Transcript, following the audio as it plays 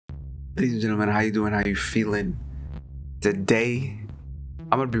Ladies and gentlemen, how you doing? How you feeling? Today,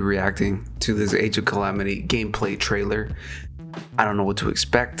 I'm gonna be reacting to this Age of Calamity gameplay trailer. I don't know what to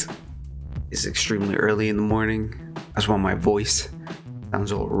expect. It's extremely early in the morning. That's why my voice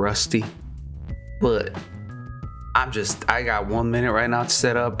sounds a little rusty. But I got 1 minute right now to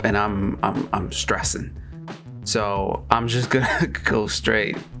set up, and I'm stressing. So I'm just gonna go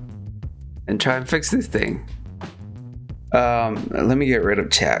straight and try and fix this thing. Let me get rid of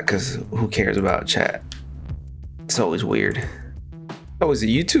chat, because who cares about chat? It's always weird. Always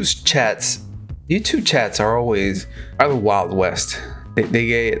YouTube chats are the Wild West. They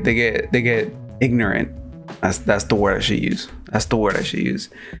get ignorant. That's the word I should use. That's the word I should use.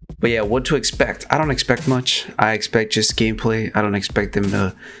 But yeah, what to expect? I don't expect much. I expect just gameplay. I don't expect them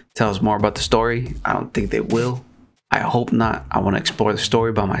to tell us more about the story. I don't think they will. I hope not. I want to explore the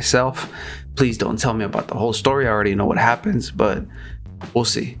story by myself. Please don't tell me about the whole story. I already know what happens, but we'll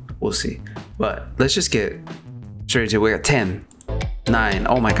see. We'll see. But let's just get straight to it. We got 10, 9.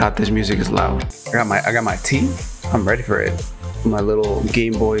 Oh my god, this music is loud. I got my tea. I'm ready for it. My little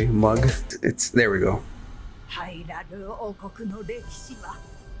Game Boy mug. There we go.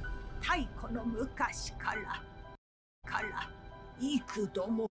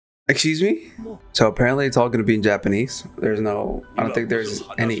 Excuse me? So apparently it's all going to be in Japanese. I don't think there's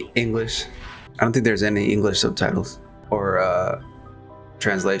any English. I don't think there's any English subtitles or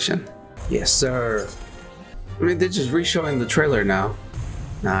translation. Yes, sir. I mean, they're just re-showing the trailer now.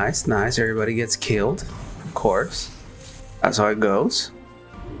 Nice, nice. Everybody gets killed. Of course. That's how it goes.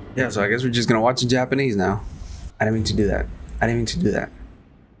 Yeah, so I guess we're just going to watch in Japanese now. I didn't mean to do that.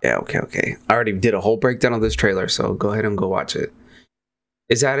 Yeah, okay. I already did a whole breakdown of this trailer, so go ahead and go watch it.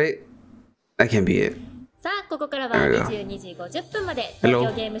 Is that it? That can't be it. There we go.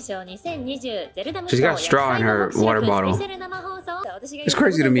 Hello. She's got straw in her water bottle. It's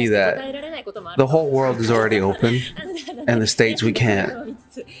crazy to me that the whole world is already open, and the States we can't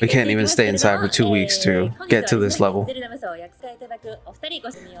even stay inside for 2 weeks to get to this level. That's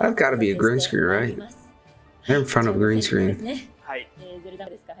got to be a green screen, right? They're in front of a green screen.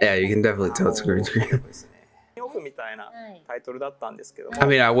 Yeah, you can definitely tell it's a green screen. I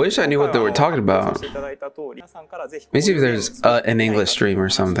mean, I wish I knew what they were talking about. Let me see if there's an English stream or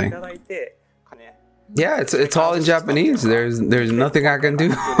something. Yeah, it's all in Japanese. There's nothing I can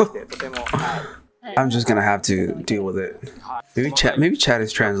do. I'm just gonna have to deal with it. Maybe chat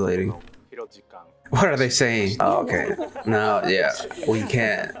is translating. What are they saying? Oh, okay. No, yeah, we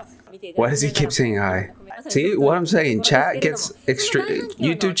can't. Why does he keep saying hi? See what I'm saying?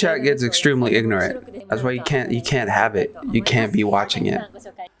 YouTube chat gets extremely ignorant. That's why you can't have it. You can't be watching it.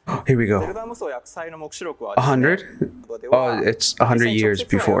 Here we go. 100? Oh, it's 100 years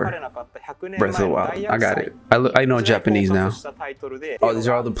before Breath of the Wild. I got it. I know Japanese now. Oh, these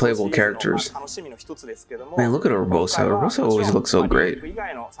are all the playable characters. Man, look at Urbosa. Urbosa always looks so great.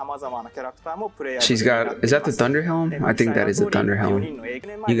 She's got... Is that the Thunder Helm? I think that is the Thunder Helm.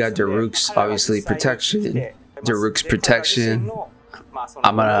 You got Daruk's, obviously, protection. Daruk's protection.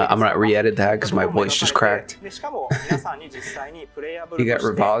 I'm gonna re-edit that because my voice just cracked. You got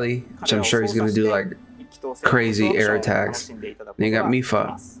Rivali, which I'm sure he's gonna do like crazy air attacks. Then you got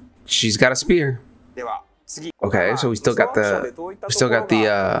Mifa. She's got a spear. Okay, so we still got the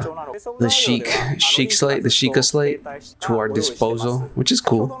Sheikah slate to our disposal, which is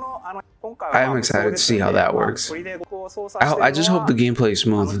cool. I am excited to see how that works. I just hope the gameplay is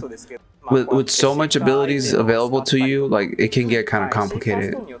smooth. With so much abilities available to you, like, it can get kind of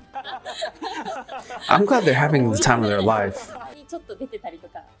complicated. I'm glad they're having the time of their life.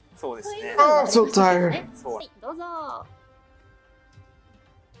 Oh, I'm so tired.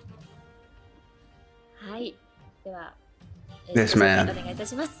 This man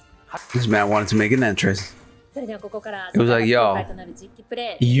wanted to make an entrance. It was like, yo,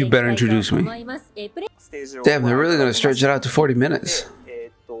 you better introduce me. Damn, they're really gonna stretch it out to 40 minutes.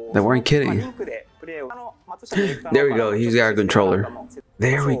 They weren't kidding. There we go, he's got a controller.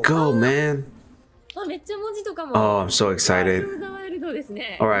 There we go, man. Oh, I'm so excited.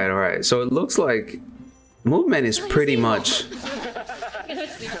 Alright. So it looks like movement is pretty much...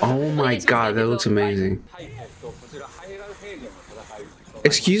 Oh my god, that looks amazing.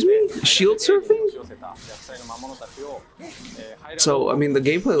 Excuse me? Shield surfing? So, I mean, the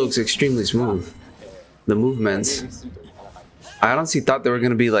gameplay looks extremely smooth. The movements. I honestly thought they were going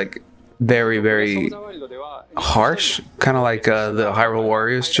to be, like, very, very harsh. Kind of like the Hyrule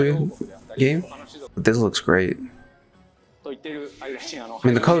Warriors game. But this looks great. I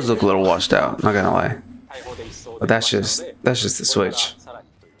mean, the colors look a little washed out, not gonna lie. But that's just the Switch.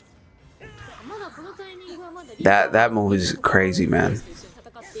 That move is crazy, man.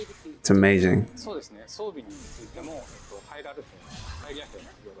 It's amazing.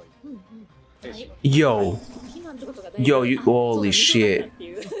 Yo, you holy shit!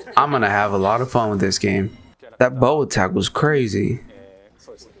 I'm gonna have a lot of fun with this game. That bow attack was crazy.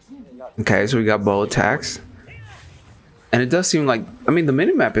 Okay, so we got bow attacks, and it does seem like, I mean, the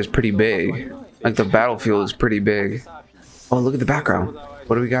minimap is pretty big. Like the battlefield is pretty big. Oh, look at the background.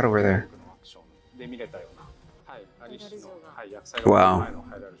 What do we got over there? Wow.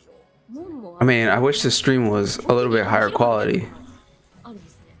 I mean, I wish the stream was a little bit higher quality.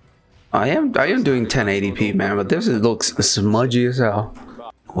 I am doing 1080p, man, but this looks smudgy as hell.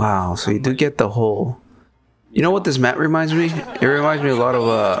 Wow, so you do get the whole. You know what this map reminds me? It reminds me a lot of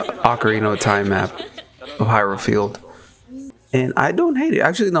Ocarina of Time map of Hyrule Field. And I don't hate it.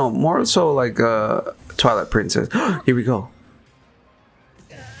 Actually, no, more so like Twilight Princess. Here we go.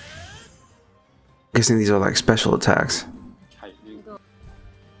 Guessing these are like special attacks.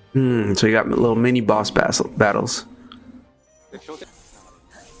 So you got little mini boss battles.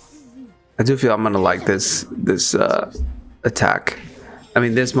 I do feel I'm gonna like this attack. I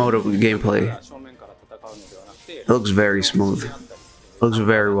mean, this mode of gameplay. It looks very smooth. It looks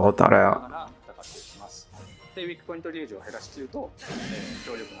very well thought out.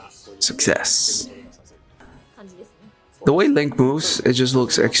 Success. The way Link moves, it just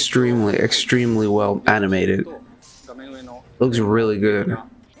looks extremely well animated. It looks really good.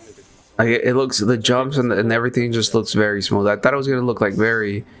 Like it looks, the jumps and everything just looks very smooth. I thought it was gonna look like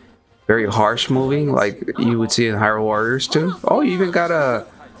very harsh moving, like you would see in Hyrule Warriors 2. Oh, you even got a,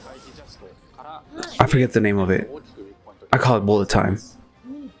 I forget the name of it. I call it bullet time.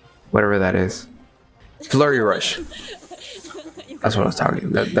 Whatever that is. Flurry Rush. That's what I was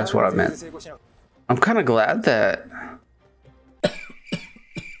talking. That's what I meant. I'm kind of glad that. I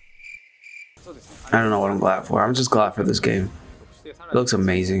don't know what I'm glad for. I'm just glad for this game. It looks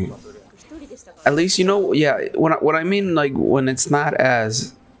amazing. At least, you know, yeah. What I mean, like when it's not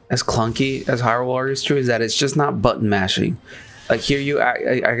as clunky as Hyrule Warriors 2, is that it's just not button mashing. Like here,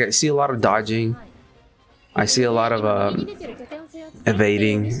 I see a lot of dodging. I see a lot of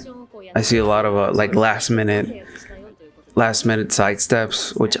evading. I see a lot of like last minute side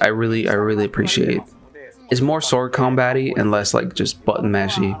steps, which I really appreciate. It's more sword combat-y and less like just button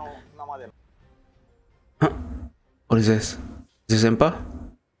mashy. Huh? What is this? Is this Impa?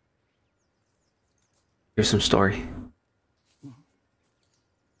 Here's some story.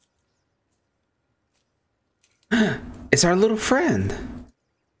 It's our little friend.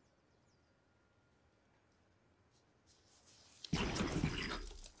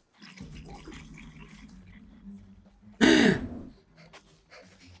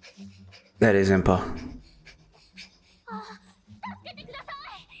 That is Impa.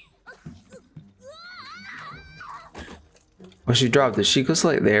 Oh, she dropped the Sheikah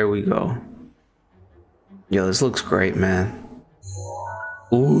Slate. There we go. Yo, this looks great, man.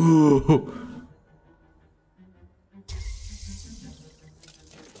 Ooh.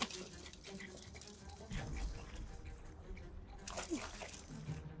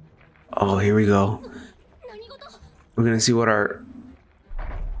 Oh, here we go. We're gonna see what our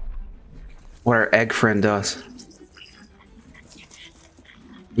egg friend does.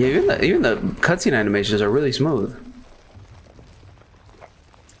 Yeah, even the cutscene animations are really smooth.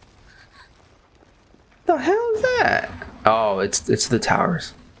 The hell is that? Oh, it's the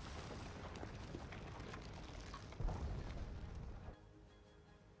towers.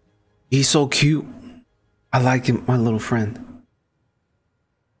 He's so cute. I like him, my little friend.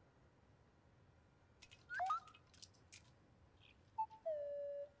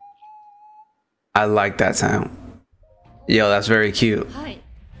 I like that sound. Yo, that's very cute.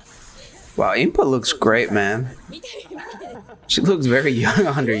 Wow, Impa looks great, man. She looks very young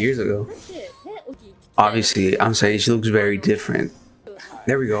 100 years ago. Obviously, I'm saying she looks very different.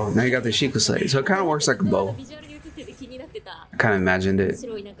 There we go. Now you got the Sheikah Slate. So it kind of works like a bow. I kind of imagined it.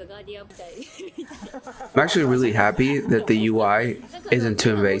 I'm actually really happy that the UI isn't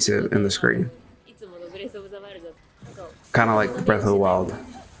too invasive in the screen. Kind of like Breath of the Wild.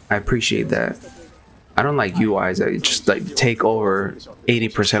 I appreciate that. I don't like UIs that just like take over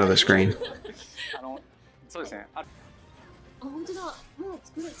 80% of the screen.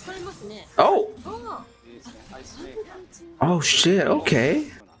 Oh! Oh shit, okay.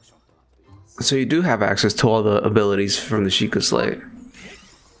 So you do have access to all the abilities from the Sheikah Slate.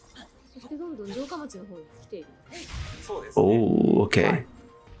 Oh, okay.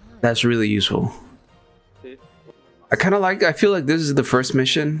 That's really useful. I feel like this is the first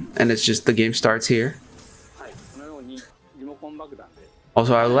mission and it's just the game starts here.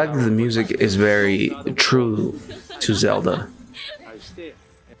 Also, I like that the music is very true to Zelda.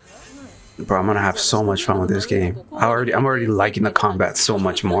 Bro, I'm gonna have so much fun with this game. I'm already liking the combat so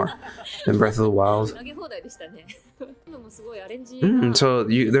much more than Breath of the Wild. So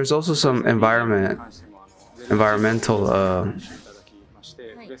there's also some environmental I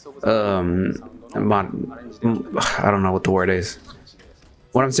don't know what the word is.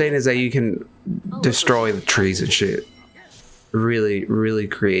 What I'm saying is that you can destroy the trees and shit. Really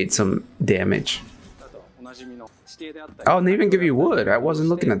create some damage. Oh, and they even give you wood. I wasn't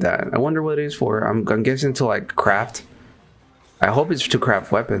looking at that. I wonder what it is for. I'm guessing to like craft. I hope it's to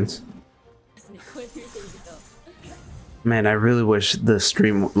craft weapons. Man, I really wish the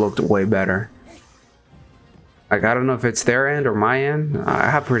stream looked way better. Like, I don't know if it's their end or my end. I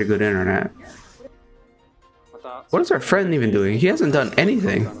have pretty good internet. What is our friend even doing? He hasn't done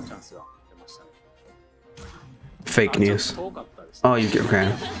anything. Fake news. Oh, you get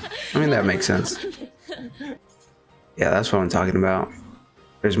okay. I mean, that makes sense. Yeah, that's what I'm talking about.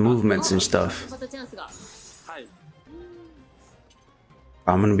 There's movements and stuff.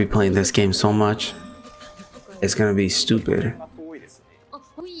 I'm gonna be playing this game so much. It's gonna be stupid.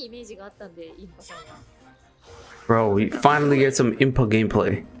 Bro, we finally get some Impa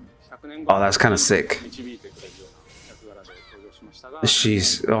gameplay. Oh, that's kind of sick.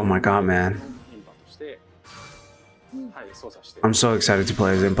 Oh my god, man. I'm so excited to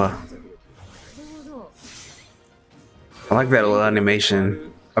play as Impa. I like that little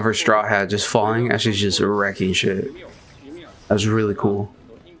animation of her straw hat just falling as she's just wrecking shit. That's really cool.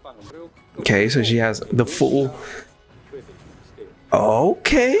 Okay, so she has the full...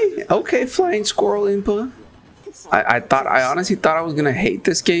 Okay, flying squirrel Impa. I honestly thought I was gonna hate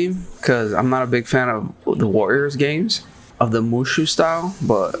this game because I'm not a big fan of the Warriors games, of the Mushu style,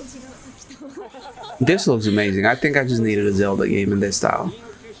 but this looks amazing. I think I just needed a Zelda game in this style.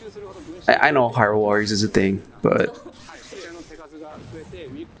 I know Hyrule Warriors is a thing, but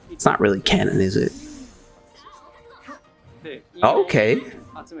it's not really canon, is it? Okay.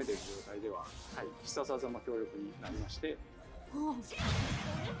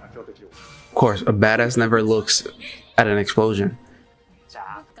 Of course, a badass never looks at an explosion.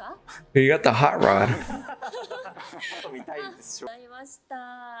 You got the hot rod.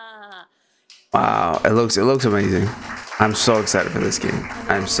 Wow, it looks amazing. I'm so excited for this game.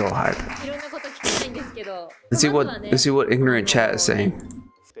 I'm so hyped. Let's see what ignorant chat is saying.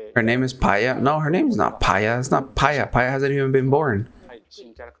 Her name is Paya? No, her name is not Paya. It's not Paya. Paya hasn't even been born.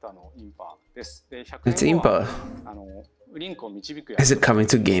 It's Impa. Is it coming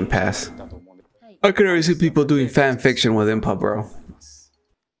to Game Pass? I could already see people doing fan fiction with Impa, bro.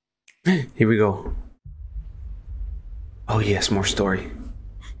 Here we go. Oh yes, more story.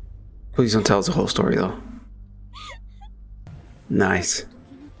 Please don't tell us the whole story though. Nice.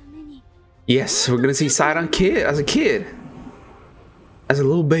 Yes, we're gonna see Sidon as a kid. As a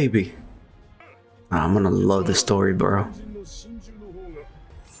little baby. I'm gonna love the story, bro.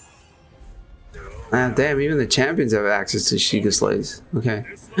 Ah, damn, even the champions have access to Shiga Slays. Okay.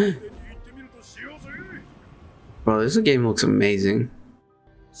 Bro, this game looks amazing.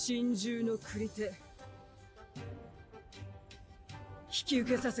 She's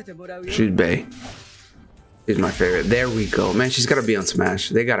Bay. She's my favorite. There we go. Man, she's gotta be on Smash.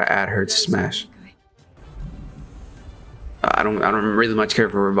 They gotta add her to Smash. I don't really much care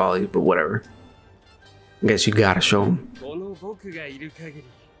for Rivali, but whatever. I guess you gotta show him.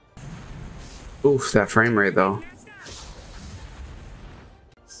 Oof, that frame rate though.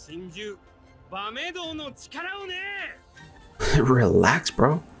 Relax,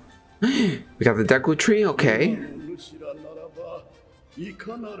 bro. We got the Deku tree, okay.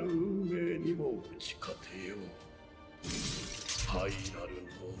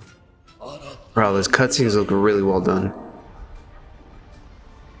 Bro, those cutscenes look really well done.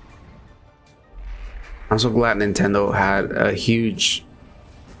 I'm so glad Nintendo had a huge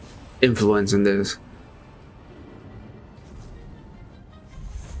influence in this.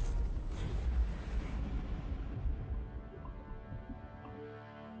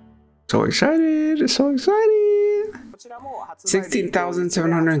 So excited! So excited!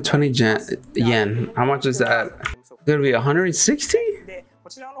 16,720 yen. How much is that? It's gonna be 160?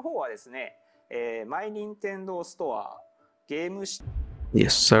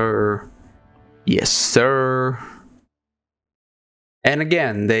 Yes, sir. Yes, sir. And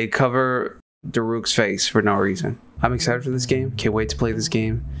again, they cover Daruk's face for no reason. I'm excited for this game. Can't wait to play this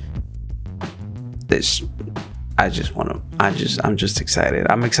game. I'm just excited.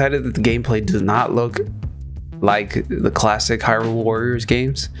 I'm excited that the gameplay does not look like the classic Hyrule Warriors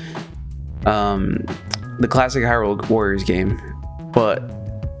games. The classic Hyrule Warriors game, but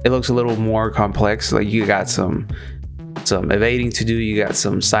it looks a little more complex. Like you got some some evading to do, you got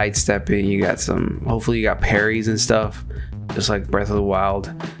some sidestepping, you got some, hopefully you got parries and stuff, just like Breath of the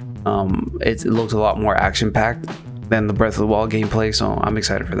Wild. It looks a lot more action packed than the Breath of the Wild gameplay, so I'm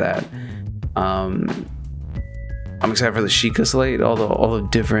excited for that. I'm excited for the Sheikah slate, all the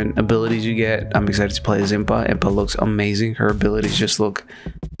different abilities you get. I'm excited to play as Impa. Impa looks amazing. Her abilities just look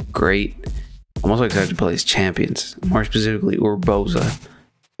great. I'm also excited to play as champions, more specifically Urbosa.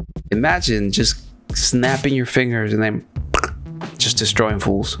 Imagine just snapping your fingers and then just destroying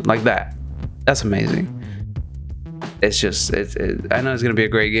fools like that. That's amazing. It's just, I know it's gonna be a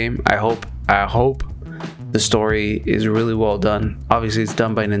great game. I hope the story is really well done. Obviously it's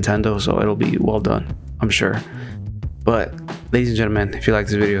done by Nintendo, so it'll be well done, I'm sure. But ladies and gentlemen, if you like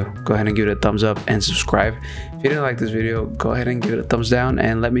this video, go ahead and give it a thumbs up and subscribe. If you didn't like this video, go ahead and give it a thumbs down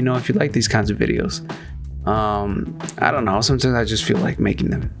and let me know if you like these kinds of videos. I don't know, sometimes I just feel like making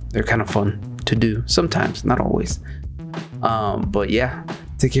them. They're kind of fun to do sometimes, not always. But yeah,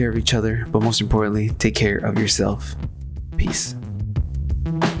 take care of each other, but most importantly, take care of yourself. Peace.